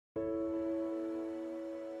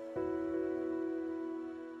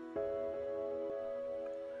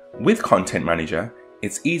With Content Manager,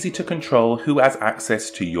 it's easy to control who has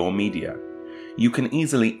access to your media. You can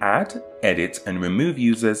easily add, edit, and remove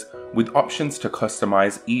users with options to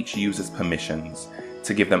customize each user's permissions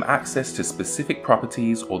to give them access to specific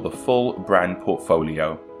properties or the full brand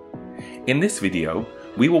portfolio. In this video,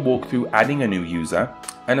 we will walk through adding a new user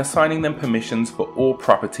and assigning them permissions for all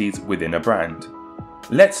properties within a brand.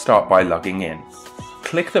 Let's start by logging in.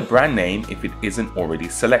 Click the brand name if it isn't already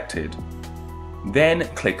selected. Then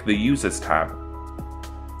click the Users tab.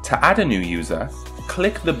 To add a new user,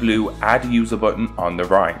 click the blue Add User button on the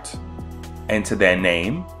right. Enter their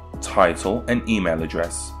name, title, and email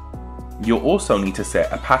address. You'll also need to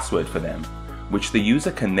set a password for them, which the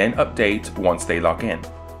user can then update once they log in.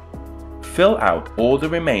 Fill out all the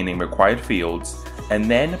remaining required fields and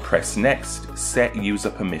then press Next, Set User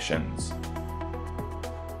Permissions.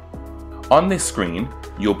 On this screen,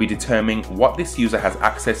 you'll be determining what this user has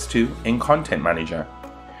access to in Content Manager.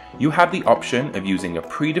 You have the option of using a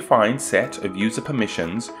predefined set of user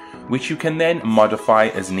permissions, which you can then modify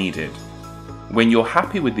as needed. When you're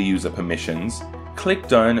happy with the user permissions, click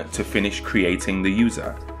Done to finish creating the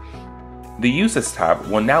user. The Users tab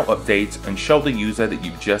will now update and show the user that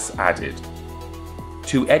you've just added.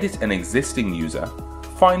 To edit an existing user,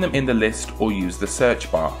 find them in the list or use the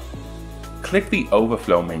search bar. Click the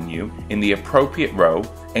Overflow menu in the appropriate row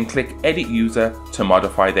and click Edit User to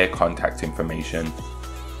modify their contact information.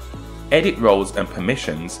 Edit roles and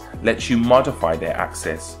permissions lets you modify their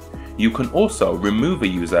access. You can also remove a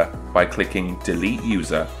user by clicking Delete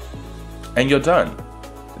User. And you're done.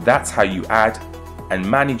 That's how you add and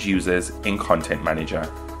manage users in Content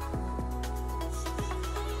Manager.